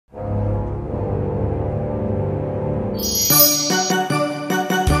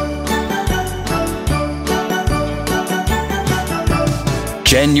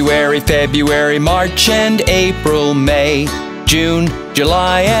January, February, March and April, May, June,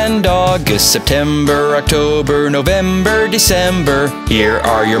 July and August, September, October, November, December. Here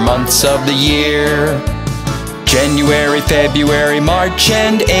are your months of the year. January, February, March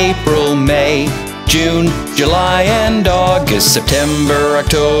and April, May, June, July and August, September,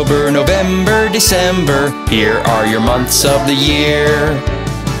 October, November, December. Here are your months of the year.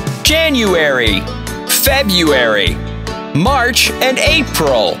 January, February, March and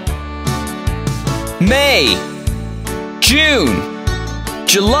April, May, June,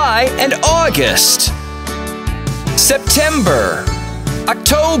 July and August, September,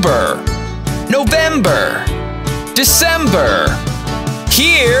 October, November, December.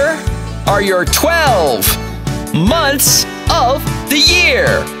 Here are your 12 months of the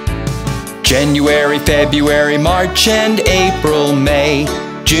year. January, February, March and April, May,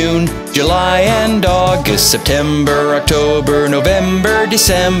 June, July and August, September, October, November,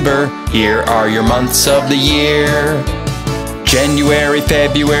 December. Here are your months of the year. January,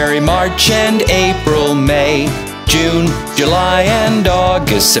 February, March and April, May, June, July and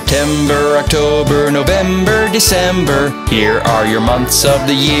August, September, October, November, December. Here are your months of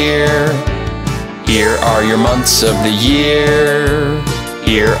the year. Here are your months of the year.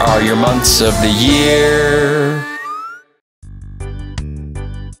 Here are your months of the year.